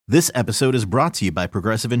This episode is brought to you by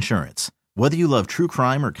Progressive Insurance. Whether you love true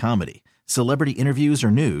crime or comedy, celebrity interviews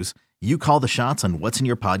or news, you call the shots on what's in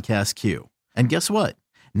your podcast queue. And guess what?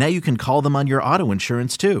 Now you can call them on your auto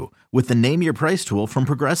insurance too with the Name Your Price tool from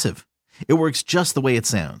Progressive. It works just the way it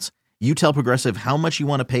sounds. You tell Progressive how much you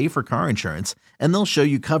want to pay for car insurance, and they'll show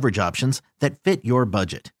you coverage options that fit your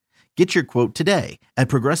budget. Get your quote today at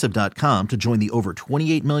Progressive.com to join the over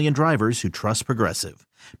 28 million drivers who trust Progressive.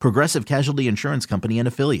 Progressive Casualty Insurance Company and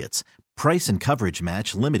Affiliates. Price and coverage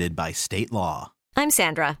match limited by state law. I'm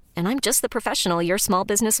Sandra, and I'm just the professional your small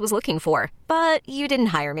business was looking for. But you didn't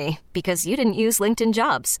hire me because you didn't use LinkedIn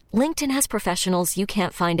Jobs. LinkedIn has professionals you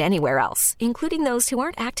can't find anywhere else, including those who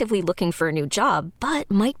aren't actively looking for a new job, but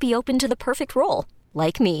might be open to the perfect role,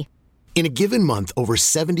 like me. In a given month, over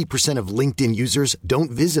 70% of LinkedIn users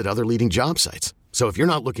don't visit other leading job sites. So if you're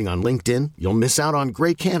not looking on LinkedIn, you'll miss out on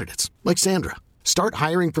great candidates like Sandra. Start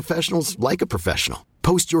hiring professionals like a professional.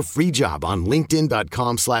 Post your free job on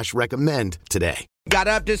linkedin.com/recommend today. Got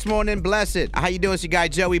up this morning, blessed. How you doing, it's your guy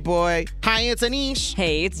Joey Boy. Hi, it's Aneesh.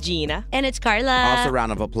 Hey, it's Gina. And it's Carla. Also,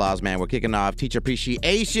 round of applause, man. We're kicking off Teacher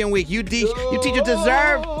Appreciation Week. You teachers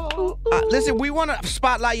deserve. Listen, we want to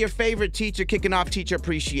spotlight your favorite teacher, kicking off Teacher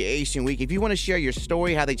Appreciation Week. If you want to share your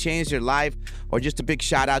story, how they changed your life, or just a big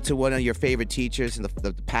shout out to one of your favorite teachers in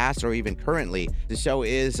the past or even currently, the show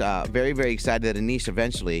is very, very excited that Aneesh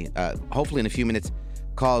eventually, hopefully in a few minutes,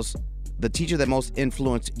 calls the teacher that most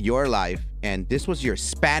influenced your life. And this was your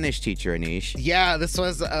Spanish teacher, Aneesh. Yeah, this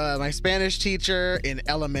was my Spanish teacher in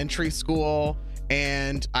elementary school.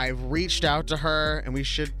 And I reached out to her, and we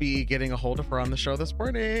should be getting a hold of her on the show this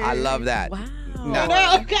morning. I love that. Wow.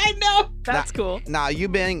 I know. That's cool. Now, you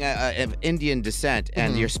being of Indian descent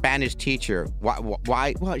and your Spanish teacher,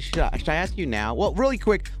 why? Well, should I ask you now? Well, really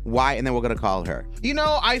quick, why? And then we're going to call her. You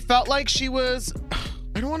know, I felt like she was...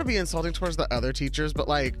 I don't want to be insulting towards the other teachers, but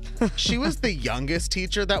like, she was the youngest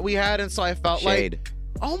teacher that we had, and so I felt Shade. like...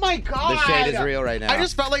 Oh my God. The shade is real right now. I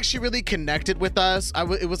just felt like she really connected with us.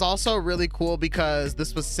 It was also really cool because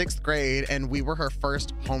this was 6th grade and we were her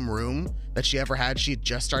first homeroom that she ever had. She had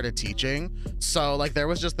just started teaching. So like there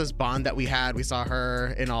was just this bond that we had. We saw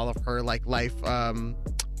her in all of her like life,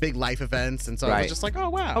 big life events. And so it was just like, oh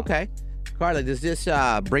wow. Okay. Carla, does this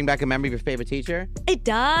bring back a memory of your favorite teacher? It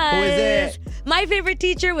does. Who is it? My favorite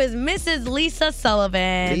teacher was Mrs. Lisa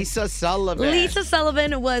Sullivan. Lisa Sullivan. Lisa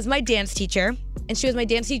Sullivan was my dance teacher. And she was my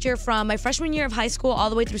dance teacher from my freshman year of high school all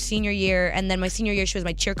the way through senior year. And then my senior year, she was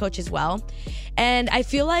my cheer coach as well. And I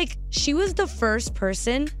feel like she was the first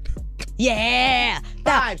person. Yeah.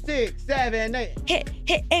 5, 6, 7, 8. Hit,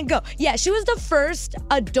 and go. Yeah, she was the first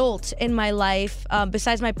adult in my life,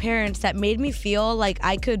 besides my parents, that made me feel like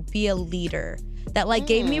I could be a leader. That like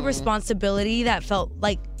gave me responsibility that felt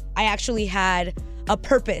like I actually had a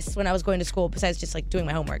purpose when I was going to school besides just like doing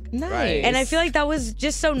my homework. Nice. Right. And I feel like that was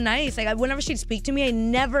just so nice. Like whenever she'd speak to me, I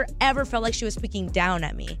never ever felt like she was speaking down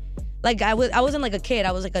at me. Like I wasn't like a kid.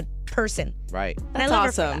 I was like a person. Right. And I That's love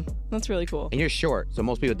her for awesome. that. That's really cool. And you're short, so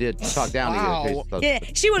most people did talk down to you. Yeah,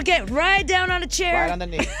 she would get right down on a chair. Right on the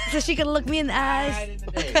knee. So she could look me in the eyes. Right in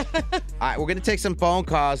the knee. All right, we're going to take some phone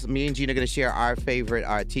calls. Me and Gina are going to share our favorite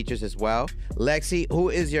teachers as well. Lexi, who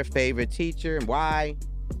is your favorite teacher and why?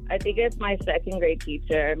 I think it's my 2nd grade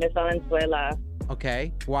teacher, Miss Valenzuela.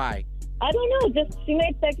 Okay, why? I don't know, just she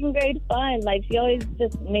made 2nd grade fun. Like she always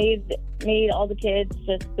just made all the kids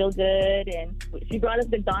just feel good, and she brought us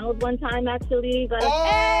McDonald's one time actually.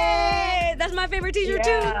 Hey, that's my favorite teacher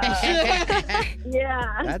too.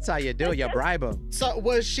 Yeah. That's how you do it. You bribe them. So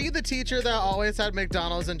was she the teacher that always had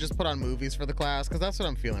McDonald's and just put on movies for the class? Because that's what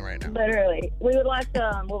I'm feeling right now. Literally. We would watch,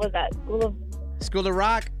 what was that? School of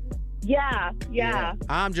Rock? Yeah.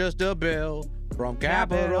 I'm just a bill from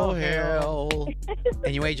Capitol Hill.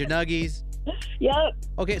 And you ate your nuggies? Yep.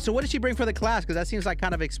 Okay, so what did she bring for the class? Because that seems like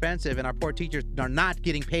kind of expensive, and our poor teachers are not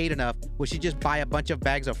getting paid enough. Would she just buy a bunch of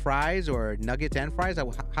bags of fries or nuggets and fries?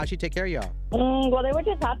 How'd she take care of y'all? Well, they were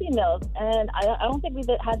just Happy Meals, and I don't think we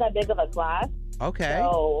had that big of a class. Okay.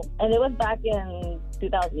 So, and it was back in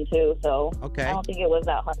 2002, so okay. I don't think it was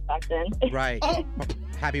that hard back then. Right.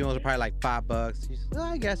 Happy Meals are probably like $5. Well,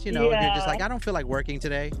 I guess, you're just like, I don't feel like working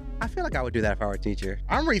today. I feel like I would do that if I were a teacher.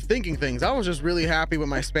 I'm rethinking things. I was just really happy when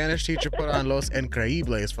my Spanish teacher put on Los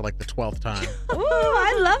Increíbles for like the 12th time. Ooh,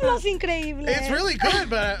 I love Los Increíbles. It's really good,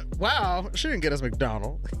 but wow, she didn't get us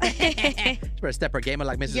McDonald's. She better step her game up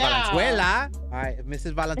like Mrs. Valenzuela. All right, if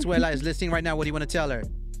Mrs. Valenzuela is listening right now, what do you want to tell her?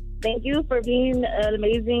 thank you for being an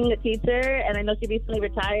amazing teacher. And I know she recently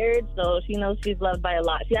retired, so she knows she's loved by a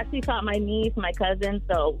lot. She actually taught my niece, my cousin,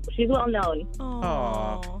 so she's well known.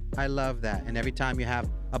 Oh, I love that. And every time you have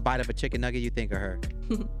a bite of a chicken nugget, you think of her.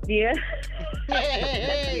 Yeah.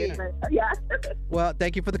 Hey. Yeah. Well,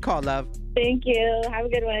 thank you for the call, love. Thank you. Have a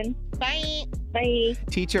good one. Bye. Bye.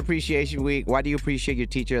 Teacher Appreciation Week. Why do you appreciate your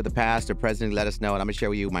teacher of the past or present? Let us know. And I'm going to share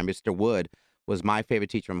with you, my Mr. Wood was my favorite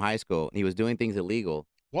teacher from high school. And he was doing things illegal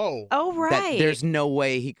Whoa. Oh, right. that there's no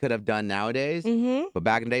way he could have done nowadays. Mm-hmm. But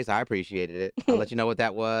back in the days, I appreciated it. I'll let you know what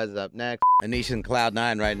that was. Up next, Aneesh in Cloud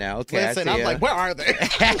 9 right now. Okay, Listen, I see I'm ya. like, where are they?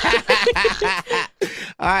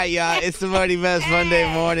 All right, y'all. It's the Morning Best Monday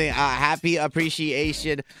morning. Happy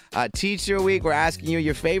Appreciation Teacher Week. We're asking you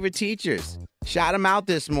your favorite teachers. Shout them out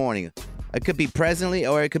this morning. It could be presently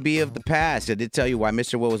or it could be of the past. I did tell you why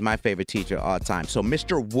Mr. Wood was my favorite teacher all the time. So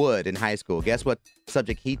Mr. Wood in high school, guess what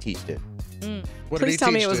subject he taught it? What did Please he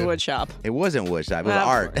tell me teach it was you? woodshop. It wasn't woodshop. It was Oh.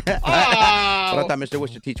 art. But I thought Mr.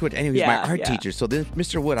 Wood should teach wood. And he was my Yeah, art yeah. teacher. So then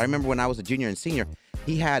Mr. Wood, I remember when I was a junior and senior,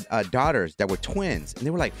 he had daughters that were twins. And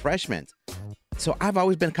they were like freshmen. So I've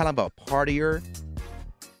always been kind of a partier.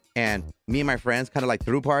 And me and my friends kind of like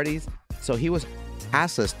threw parties. So he was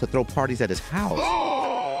asked us to throw parties at his house.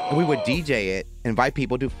 And we would DJ it, invite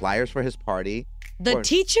people, do flyers for his party. The Or-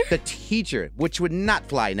 teacher? The teacher, which would not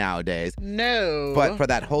fly nowadays. No. But for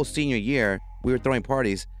that whole senior year, we were throwing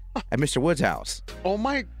parties at Mr. Wood's house. Oh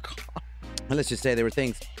my God. And let's just say there were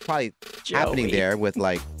things probably Joey. happening there with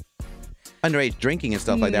like underage drinking and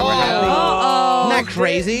stuff like that. No. We're happening. Oh, Isn't that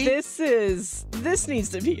crazy? This needs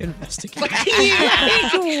to be investigated.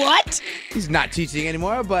 What? He's not teaching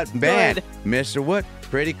anymore, but man, Good. Mr. Wood,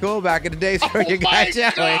 pretty cool back in the days for you guys,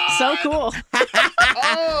 my Joey. So cool.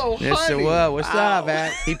 Oh, Mr. honey. Wood, what's up, Wow.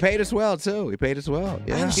 man? He paid us well, too. He paid us well.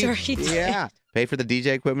 Yeah. I'm sure he did. Yeah. Paid for the DJ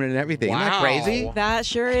equipment and everything. Isn't that Wow. crazy? That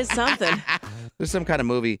sure is something. There's some kind of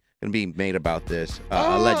movie going to be made about this,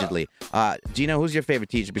 allegedly. Gina, who's your favorite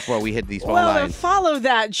teacher before we hit these phone Well, to lines? follow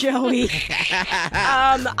that, Joey.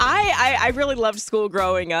 I really loved school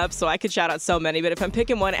growing up, so I could shout out so many, but if I'm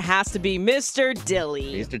picking one, it has to be Mr.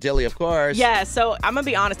 Dilly. Mr. Dilly, of course. Yeah, so I'm going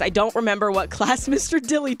to be honest. I don't remember what class Mr.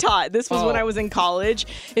 Dilly taught. This was when I was in college.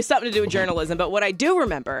 It's something to do with journalism. But what I do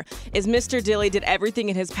remember is Mr. Dilly did everything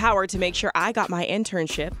in his power to make sure I got my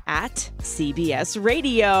internship at CBS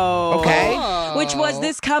Radio. Okay. Which was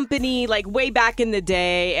this company like way back in the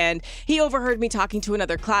day. And he overheard me talking to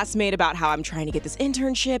another classmate about how I'm trying to get this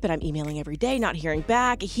internship and I'm emailing every day, not hearing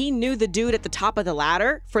back. He knew the dude at the top of the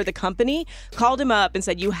ladder for the company, called him up and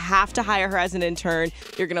said, you have to hire her as an intern.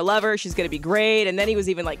 You're going to love her. She's going to be great. And then he was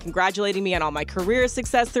even like congratulating me on all my career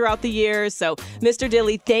success throughout the years. So Mr.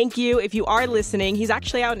 Dilly, thank you. If you are listening, he's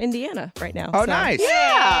actually out in Indiana right now. Oh, So, nice.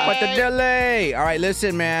 Yeah. What the delay? All right,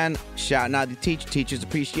 listen, man. Shouting out to Teachers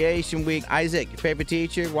Appreciation Week. Isaac, your favorite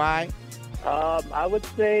teacher? Why? I would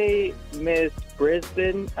say Miss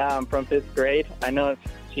Brisbane from 5th grade. I know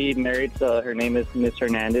she married, so her name is Miss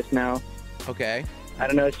Hernandez now. Okay. I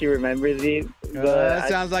don't know if she remembers you. That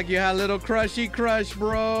sounds like you had a little crushy crush,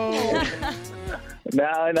 bro.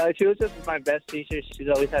 No, she was just my best teacher. She's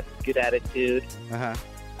always had a good attitude. Uh-huh.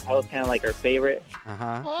 I was kind of like her favorite.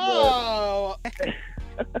 Uh-huh. Oh.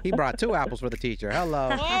 He brought 2 apples for the teacher. Hello.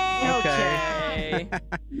 Okay.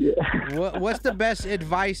 What's the best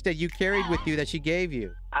advice that you carried with you that she gave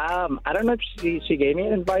you? I don't know if she gave me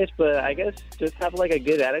advice, but I guess just have like a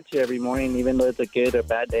good attitude every morning, even though it's a good or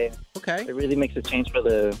bad day. Okay. It really makes a change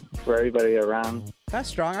for everybody around. That's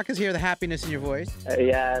strong. I can hear the happiness in your voice.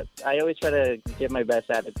 Yeah, I always try to get my best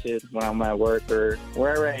attitude when I'm at work or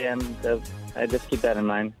wherever I am. So I just keep that in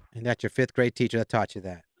mind. And that's your 5th grade teacher that taught you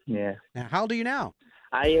that. Yeah. Now, how old are you now?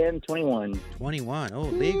 I am 21. 21. Oh,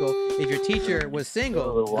 legal. If your teacher was single,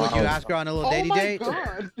 Oh, wow. would you ask her on a little datey date?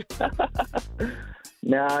 God.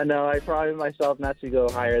 No, I promise myself not to go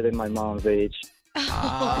higher than my mom's age.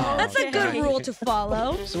 That's a good rule to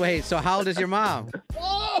follow. So wait, so how old is your mom?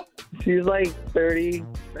 She's like 30.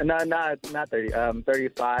 No, not 30.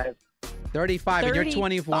 35. 35, and you're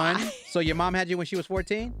 21. 35. So your mom had you when she was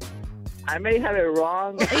 14? I may have it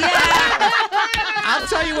wrong. I'll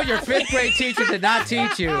tell you what your 5th grade teacher did not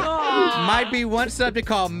teach you. Might be one subject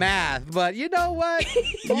called math, but you know what?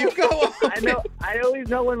 You go on. I always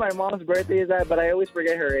know when my mom's birthday is at, but I always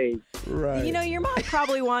forget her age. Right. You know, your mom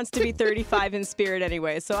probably wants to be 35 in spirit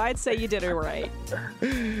anyway, so I'd say you did it right.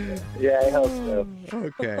 Yeah, I hope so.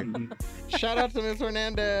 Okay. Shout out to Miss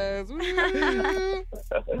Hernandez. Woo.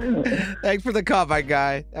 Thanks for the call, my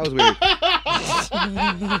guy. That was weird.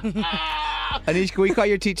 Aneesh, can we call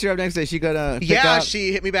your teacher up next? Is she gonna pick up?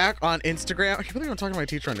 She hit me back on Instagram. I can't believe I'm talking to my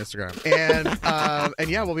teacher on Instagram. And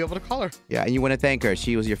yeah, we'll be able to call her. Yeah, and you want to thank her.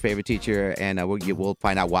 She was your favorite teacher, and we'll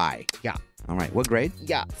find out why. Yeah. All right. What grade?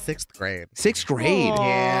 Yeah, 6th grade. 6th grade. Aww.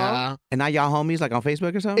 Yeah. And now y'all homies like on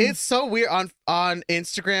Facebook or something? It's so weird on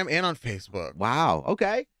Instagram and on Facebook. Wow.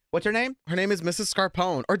 Okay. What's her name? Her name is Mrs.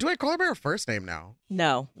 Scarpone. Or do I call her by her first name now?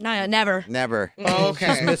 No. No, never. Never.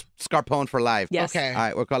 Okay. She's Miss Scarpone for life. Yes. Okay. All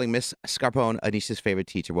right, we're calling Miss Scarpone Anisha's favorite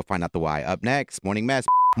teacher. We'll find out the why. Up next, Morning Mess.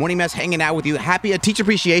 Morning Mess hanging out with you. Happy Teacher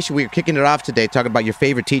Appreciation Week. We're kicking it off today, talking about your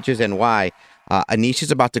favorite teachers and why. Aneesh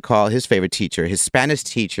is about to call his favorite teacher, his Spanish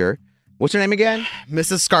teacher. What's her name again?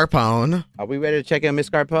 Mrs. Scarpone. Are we ready to check in Miss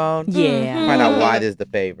Scarpone? Yeah. Find out why this is the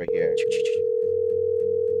favorite here.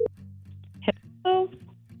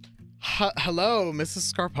 Hello,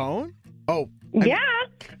 Mrs. Scarpone? Oh. Yeah.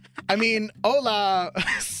 I mean, hola,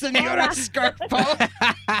 Senora Scarpone.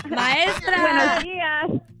 Maestra. Buenos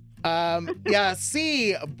días. Yeah,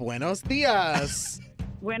 sí, buenos días.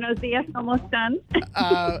 Buenos días, ¿cómo están?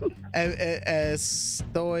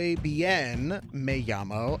 Estoy bien. Me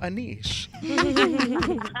llamo Aneesh.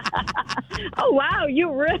 Oh, wow.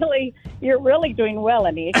 You're really doing well,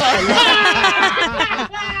 Aneesh.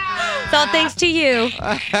 It's all thanks to you.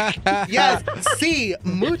 Yes, sí,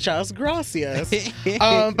 muchas gracias.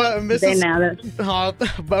 But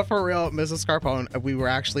but for real, Mrs. Scarpone, we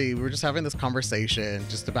were just having this conversation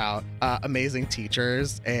just about amazing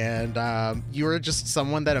teachers, and you were just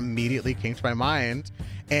someone that immediately came to my mind.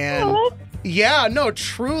 And yeah, no,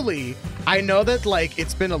 truly. I know that like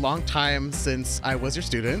it's been a long time since I was your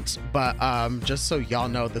student, but just so y'all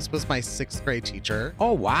know, this was my 6th grade teacher.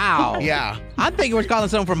 Oh, wow. Yeah. I'm thinking we're calling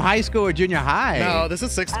someone from high school or junior high. No, this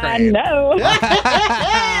is 6th I grade. know.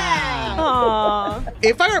 Aww.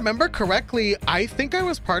 If I remember correctly, I think I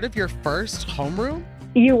was part of your first homeroom.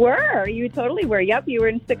 You were. You totally were. Yep. You were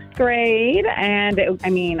in 6th grade. And I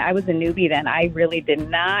was a newbie then. I really did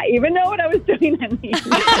not even know what I was doing.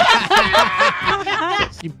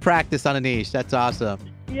 You practiced on Aneesh. That's awesome.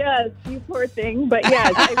 Yes, you poor thing. But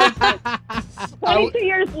yes, I was 22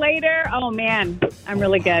 years later. Oh, man. I'm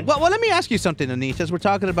really good. Well, let me ask you something, Aneesh. As we're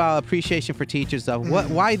talking about appreciation for teachers,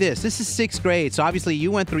 why this? This is 6th grade, so obviously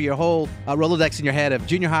you went through your whole Rolodex in your head of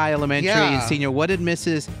junior high, elementary, and senior. What did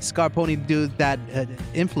Mrs. Scarpone do that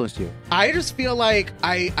influenced you? I just feel like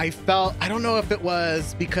I felt, I don't know if it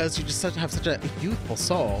was because you just have such a youthful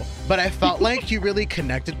soul, but I felt like you really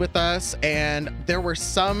connected with us, and there were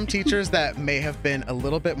some teachers that may have been a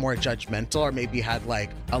little bit more judgmental or maybe had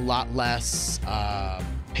like a lot less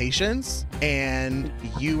patience, and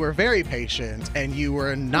you were very patient and you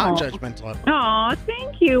were not judgmental. Oh,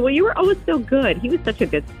 thank you. Well, you were always so good. He was such a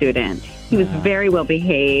good student. He was very well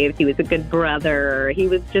behaved. He was a good brother. He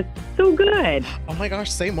was just so good. Oh my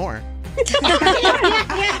gosh, say more.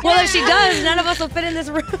 Well, if she does, none of us will fit in this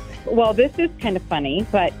room. Well, this is kind of funny,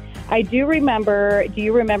 but I do remember, do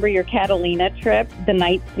you remember your Catalina trip, the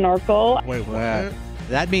night snorkel? Wait, what?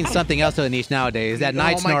 That means something else to Aneesh nowadays. That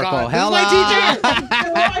night Oh my snorkel. God. This is Hello. my teacher.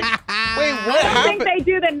 Wait, what I don't happened? think they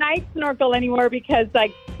do the night snorkel anymore because,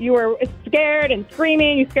 like, you were scared and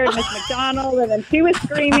screaming. You scared Miss McDonald, and then she was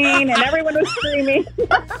screaming, and everyone was screaming.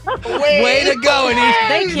 Way to go, Aneesh.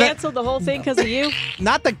 They canceled the whole thing because of you?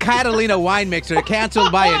 Not the Catalina wine mixer.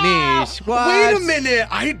 Canceled by Aneesh. What? Wait a minute.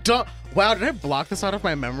 I don't. Wow, did I block this out of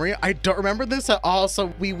my memory? I don't remember this at all.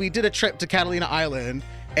 So we did a trip to Catalina Island,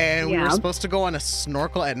 and we were supposed to go on a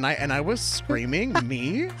snorkel at night, and I was screaming,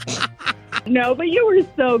 me? No, but you were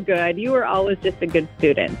so good. You were always just a good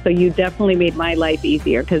student. So you definitely made my life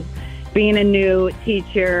easier because being a new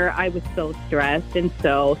teacher, I was so stressed. And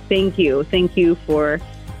so thank you. Thank you for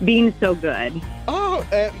being so good. Oh,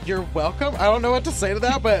 you're welcome. I don't know what to say to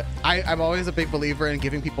that, but I'm always a big believer in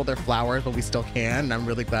giving people their flowers, but we still can. And I'm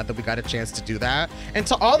really glad that we got a chance to do that. And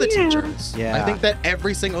to all the teachers, I think that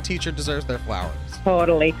every single teacher deserves their flowers.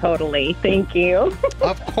 Totally, totally. Thank you.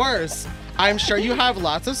 Of course. I'm sure you have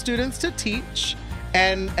lots of students to teach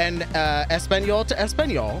and Espanol to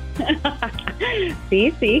Espanol.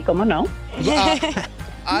 Sí, cómo no.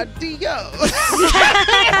 Adios.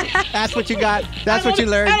 That's what you got. That's what you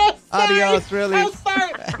learned. Adios, really. I'm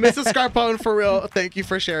sorry. Mrs. Scarpone, for real, thank you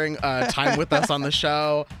for sharing time with us on the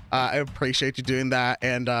show. I appreciate you doing that,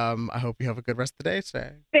 and I hope you have a good rest of the day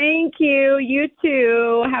today. Thank you. You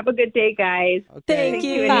too. Have a good day, guys. Okay. Thank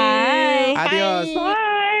you. Bye. Adios. Bye.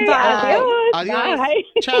 Bye. Adios. Adios. Bye.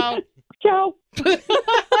 Ciao. Ciao.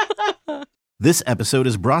 This episode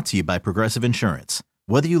is brought to you by Progressive Insurance.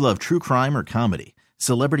 Whether you love true crime or comedy,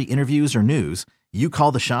 celebrity interviews or news, you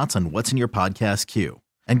call the shots on what's in your podcast queue.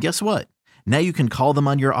 And guess what? Now you can call them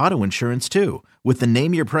on your auto insurance too with the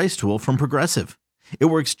Name Your Price tool from Progressive. It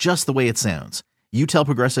works just the way it sounds. You tell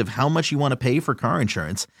Progressive how much you want to pay for car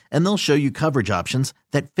insurance, and they'll show you coverage options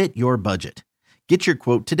that fit your budget. Get your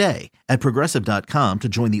quote today at Progressive.com to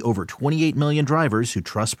join the over 28 million drivers who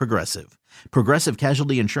trust Progressive. Progressive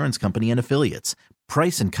Casualty Insurance Company and Affiliates.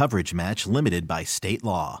 Price and coverage match limited by state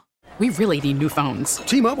law. We really need new phones.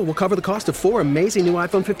 T-Mobile will cover the cost of 4 amazing new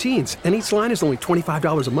iPhone 15s, and each line is only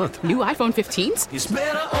 $25 a month. New iPhone 15s? It's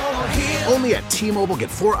better over here. Only at T-Mobile, get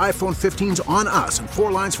 4 iPhone 15s on us and 4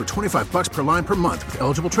 lines for $25 per line per month with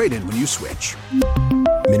eligible trade-in when you switch.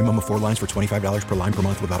 Minimum of 4 lines for $25 per line per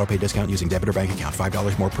month with auto-pay discount using debit or bank account.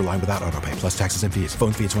 $5 more per line without auto-pay, plus taxes and fees.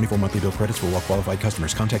 Phone fee at 24 monthly bill credits for well-qualified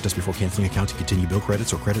customers. Contact us before canceling account to continue bill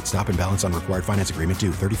credits or credit stop and balance on required finance agreement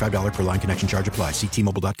due. $35 per line connection charge applies. See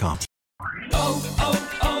T-Mobile.com.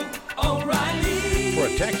 O'Reilly.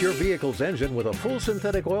 Protect your vehicle's engine with a full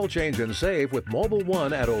synthetic oil change and save with Mobile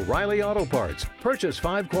One at O'Reilly Auto Parts. Purchase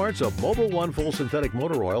 5 quarts of Mobile One full synthetic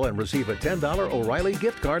motor oil and receive a $10 O'Reilly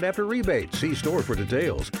gift card after rebate. See store for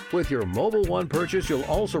details. With your Mobile One purchase, you'll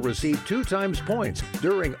also receive 2 times points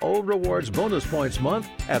during O Rewards Bonus Points Month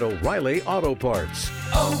at O'Reilly Auto Parts.